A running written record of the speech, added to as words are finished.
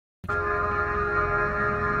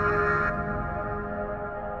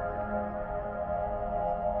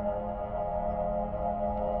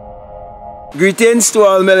Greetings to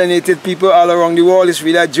all melanated people all around the world. It's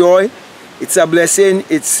really a joy. It's a blessing.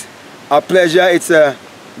 It's a pleasure. It's a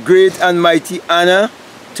great and mighty honor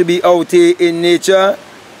to be out here in nature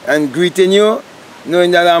and greeting you,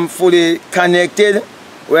 knowing that I'm fully connected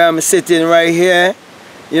where I'm sitting right here.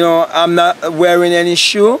 You know, I'm not wearing any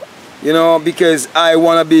shoe, you know, because I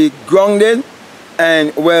want to be grounded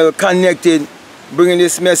and well connected, bringing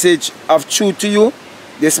this message of truth to you,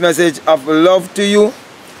 this message of love to you,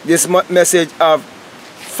 this message of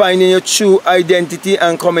finding your true identity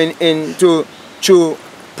and coming into true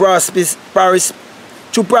prosperity,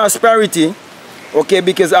 okay,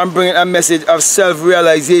 because I'm bringing a message of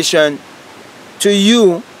self-realization to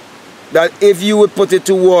you, that if you would put it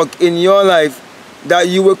to work in your life, that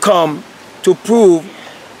you will come to prove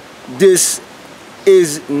this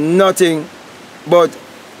is nothing but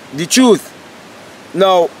the truth.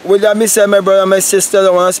 Now, with that being said, my brother and my sister, I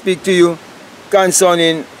want to speak to you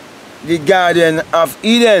concerning the Garden of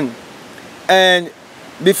Eden. And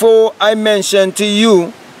before I mention to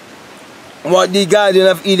you what the Garden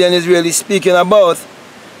of Eden is really speaking about,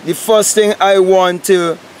 the first thing I want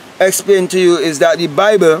to explain to you is that the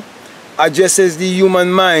Bible addresses the human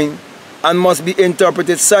mind and must be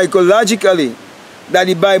interpreted psychologically. That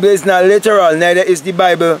the Bible is not literal, neither is the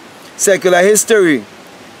Bible secular history,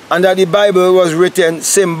 and that the Bible was written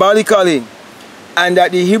symbolically, and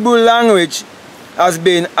that the Hebrew language has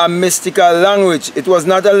been a mystical language. It was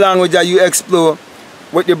not a language that you explore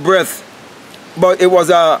with the breath, but it was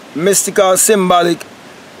a mystical, symbolic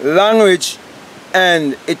language,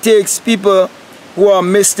 and it takes people who are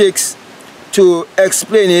mystics to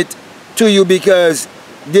explain it to you, because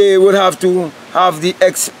they would have to have the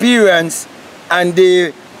experience and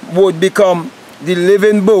they would become the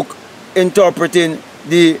living book interpreting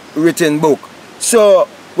the written book. So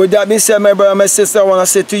with that being said, my brother and my sister, I want to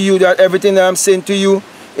say to you that everything that I'm saying to you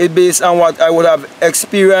is based on what I would have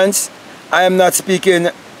experienced. I am not speaking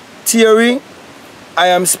theory. I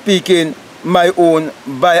am speaking my own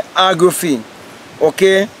biography.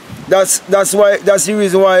 Okay? That's the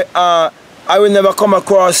reason why I will never come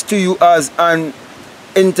across to you as an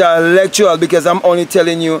intellectual, because I'm only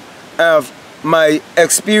telling you of my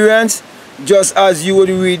experience, just as you would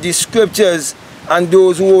read the scriptures, and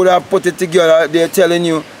those who would have put it together, they're telling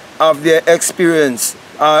you of their experiences.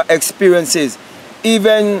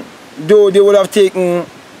 Even though they would have taken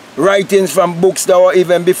writings from books that were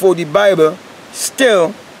even before the Bible,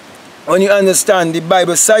 still, when you understand the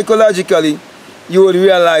Bible psychologically, you will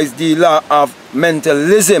realize the law of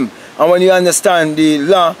mentalism. And when you understand the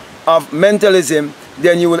law of mentalism,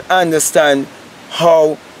 then you will understand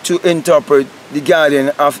how to interpret the Garden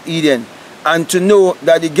of Eden, and to know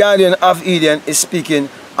that the Garden of Eden is speaking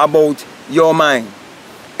about your mind.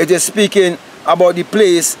 It is speaking about the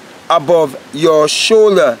place above your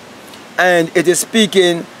shoulder, and it is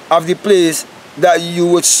speaking of the place that you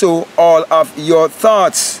would sow all of your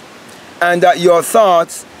thoughts, and that your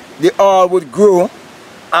thoughts, they all would grow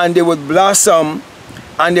and they would blossom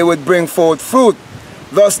and they would bring forth fruit.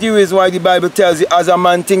 Thus the reason why the Bible tells you, as a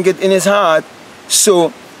man thinketh in his heart,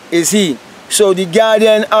 so is he. So the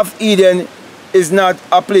Garden of Eden is not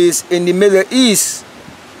a place in the Middle East,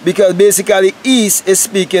 because basically East is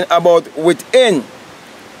speaking about within.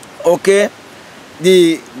 Okay?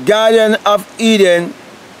 The Garden of Eden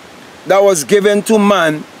that was given to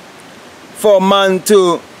man, for man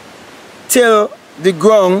to till the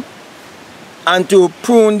ground and to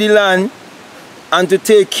prune the land and to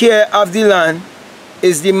take care of the land,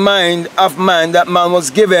 is the mind of man that man was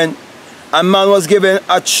given. And man was given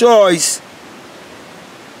a choice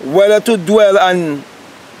whether to dwell on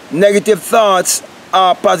negative thoughts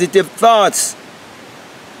or positive thoughts.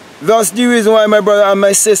 Thus the reason why, my brother and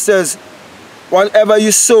my sisters, whatever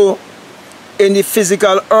you sow in the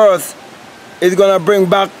physical earth is going to bring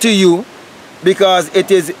back to you, because it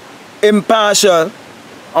is impartial.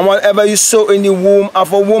 And whatever you sow in the womb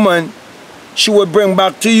of a woman, she will bring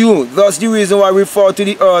back to you. Thus the reason why we refer to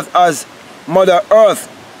the earth as Mother Earth.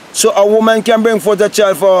 So a woman can bring forth a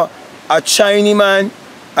child for a Chinese man,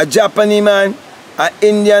 a Japanese man, an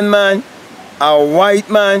Indian man, a white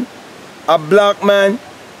man, a black man.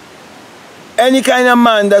 Any kind of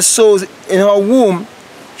man that sows in her womb,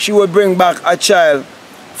 she will bring back a child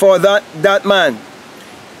for that man.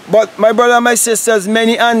 But my brother and my sisters,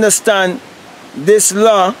 many understand this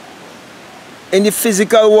law in the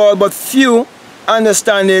physical world, but few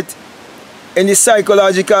understand it in the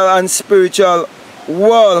psychological and spiritual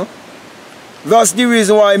world. Thus the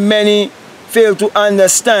reason why many fail to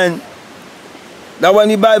understand that when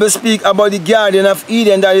the Bible speaks about the Garden of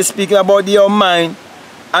Eden, that is speaking about your mind,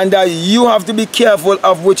 and that you have to be careful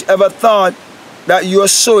of whichever thought that you are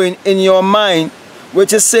sowing in your mind,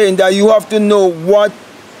 which is saying that you have to know what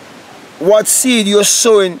seed you're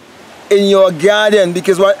sowing in your garden,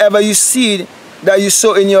 because whatever you seed that you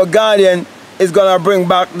sow in your garden is going to bring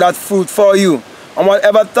back that fruit for you. And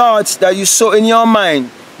whatever thoughts that you sow in your mind,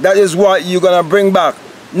 that is what you're going to bring back.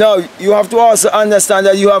 Now, you have to also understand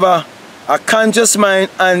that you have a conscious mind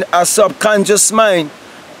and a subconscious mind.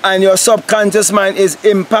 And your subconscious mind is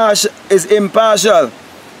impartial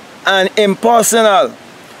and impersonal.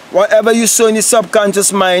 Whatever you sow in the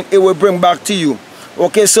subconscious mind, it will bring back to you.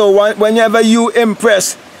 Okay, so whenever you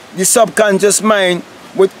impress the subconscious mind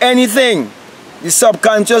with anything, the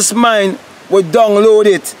subconscious mind will download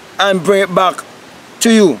it and bring it back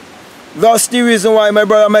to you. That's the reason why, my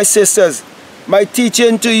brother, my sisters, my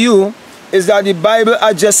teaching to you is that the Bible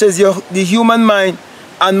addresses the human mind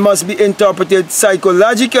and must be interpreted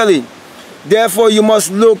psychologically. Therefore, you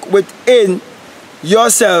must look within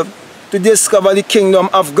yourself to discover the kingdom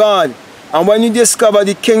of God. And when you discover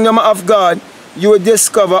the kingdom of God, you will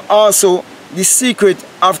discover also the secret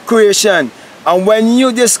of creation. And when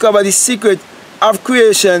you discover the secret of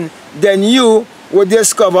creation, then you will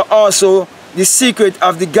discover also the secret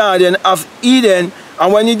of the Garden of Eden.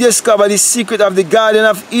 And when you discover the secret of the Garden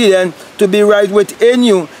of Eden to be right within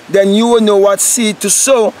you, then you will know what seed to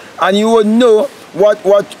sow, and you will know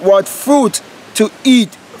what fruit to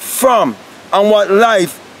eat from, and what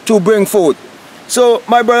life to bring forth. So,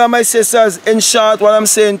 my brother, my sisters, in short, what I'm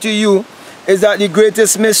saying to you is that the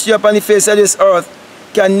greatest mystery upon the face of this earth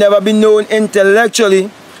can never be known intellectually,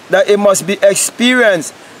 that it must be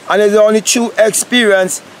experienced. And it's only through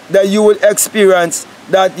experience that you will experience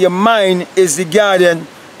that your mind is the Garden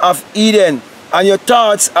of Eden, and your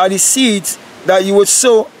thoughts are the seeds that you would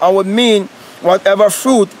sow and would mean whatever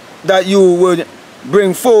fruit that you would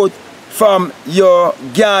bring forth from your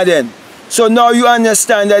garden. So now you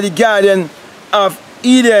understand that the Garden of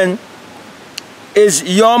Eden is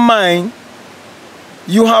your mind.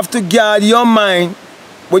 You have to guard your mind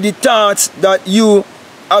with the thoughts that you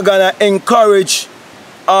are going to encourage,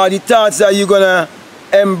 or the thoughts that you're going to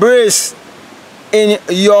embrace in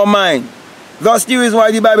your mind. That's the reason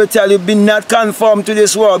why the Bible tells you, be not conformed to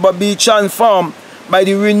this world, but be transformed by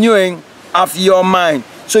the renewing of your mind.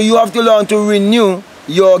 So you have to learn to renew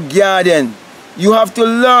your garden. You have to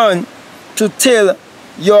learn to till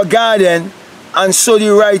your garden and sow the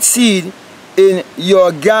right seed in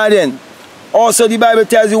your garden. Also, the Bible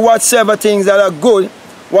tells you whatsoever things that are good,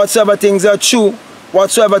 whatsoever things are true,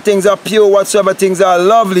 whatsoever things are pure, whatsoever things are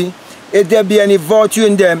lovely, if there be any virtue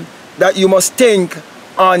in them, that you must think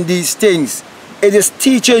on these things. It is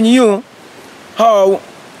teaching you how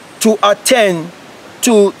to attend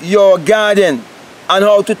to your garden, and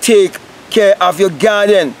how to take care of your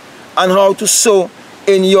garden, and how to sow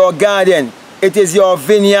in your garden. It is your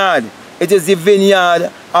vineyard. It is the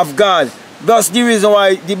vineyard of God. That's the reason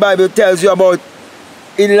why the Bible tells you about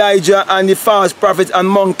Elijah and the false prophets and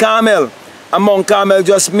Mount Carmel. And Mount Carmel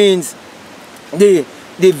just means the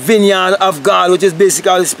vineyard of God, which is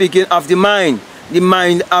basically speaking of the mind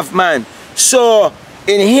of man. So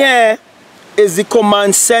in here is the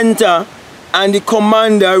command center, and the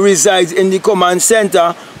commander resides in the command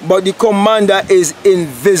center, but the commander is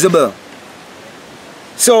invisible.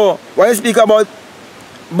 So when I speak about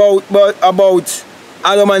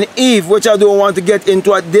Adam and Eve, which I don't want to get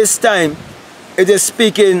into at this time, it is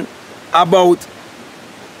speaking about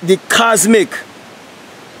the cosmic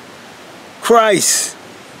Christ,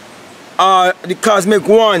 or the cosmic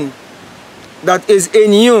one that is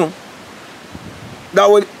in you, that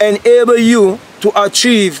would enable you to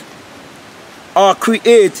achieve or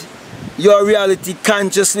create your reality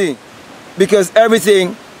consciously, because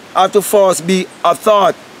everything has to first be a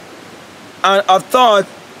thought, and a thought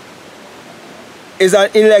is an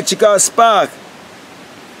electrical spark.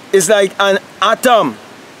 It's like an atom,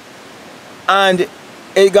 and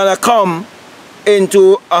it's gonna come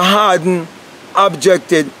into a hardened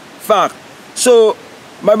objective fact. So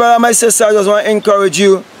my brother, my sister, I just want to encourage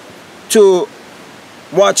you to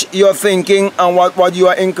watch your thinking and what you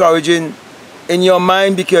are encouraging in your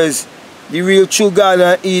mind, because the real true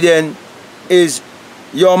Garden of Eden is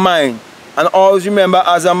your mind. And always remember,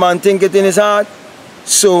 as a man thinketh in his heart,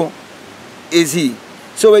 so is he.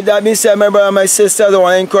 So with that being said, my brother, my sisters, I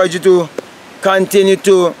want to encourage you to continue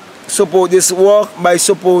to support this work by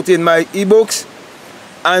supporting my ebooks,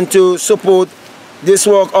 and to support this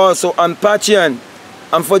work also on Patreon.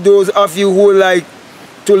 And for those of you who like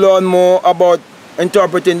to learn more about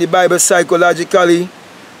interpreting the Bible psychologically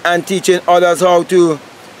and teaching others how to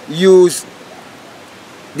use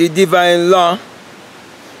the divine law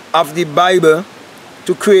of the Bible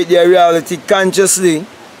to create their reality consciously,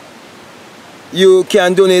 you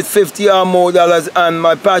can donate $50 or more on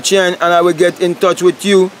my Patreon, and I will get in touch with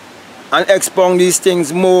you and expound these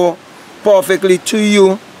things more perfectly to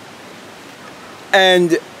you,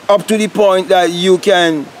 and up to the point that you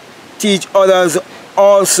can teach others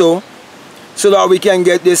also, so that we can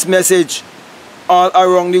get this message all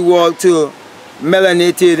around the world to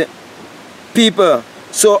melanated people.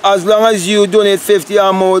 So as long as you donate $50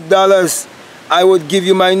 or more, I would give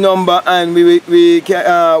you my number, and we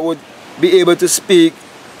would be able to speak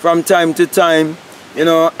from time to time, you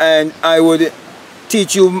know, and I would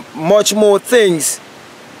teach you much more things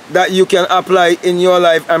that you can apply in your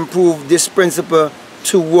life and prove this principle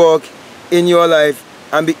to work in your life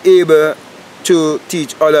and be able to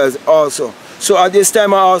teach others also. So at this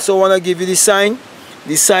time, I also want to give you the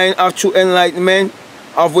sign of true enlightenment,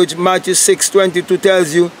 of which Matthew 6:22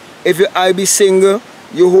 tells you, if your eye be single,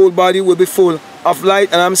 your whole body will be full of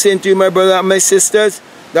light. And I'm saying to you, my brothers and my sisters,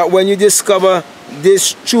 that when you discover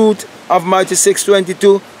this truth of Matthew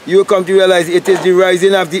 6:22, you will come to realize it is the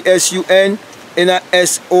rising of the S-U-N in a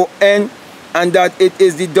S-O-N, and that it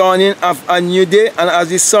is the dawning of a new day. And as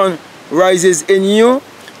the sun rises in you,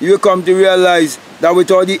 you will come to realize that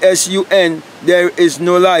without the S-U-N, there is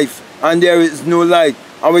no life and there is no light.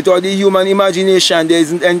 And without the human imagination, there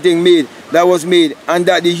isn't anything made that was made. And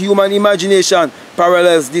that the human imagination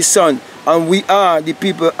parallels the sun. And we are the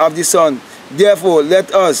people of the sun. Therefore,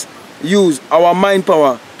 let us use our mind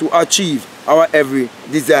power to achieve our every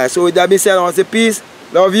desire. So with that being said, I want to say peace,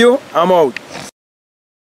 love you, I'm out.